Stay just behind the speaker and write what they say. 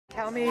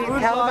Tell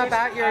them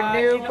about your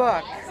new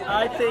book.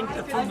 I think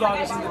the food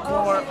blog is in the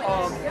core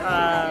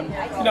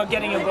of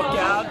getting a book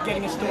out,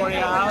 getting a story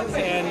out,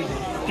 and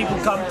people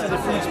come to the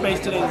food space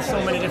today in so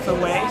many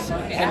different ways.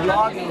 And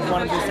blogging is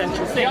one of the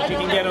essential things. You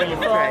can get it on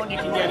your phone, you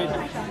can get it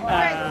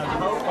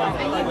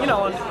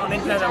on the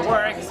internet at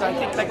work. So I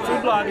think like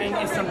food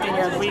blogging is something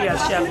that we as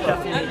chefs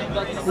definitely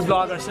we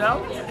blog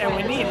ourselves, and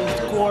we need it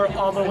to core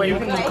all the way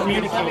to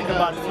communicate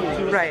about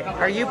food. Right.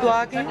 Are you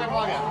blogging?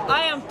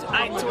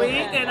 I tweet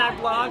and I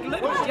blog.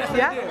 Yes,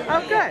 yeah? I do.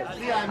 Oh, good.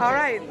 All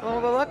right.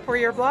 Well, we'll look for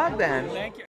your blog then. Thank you.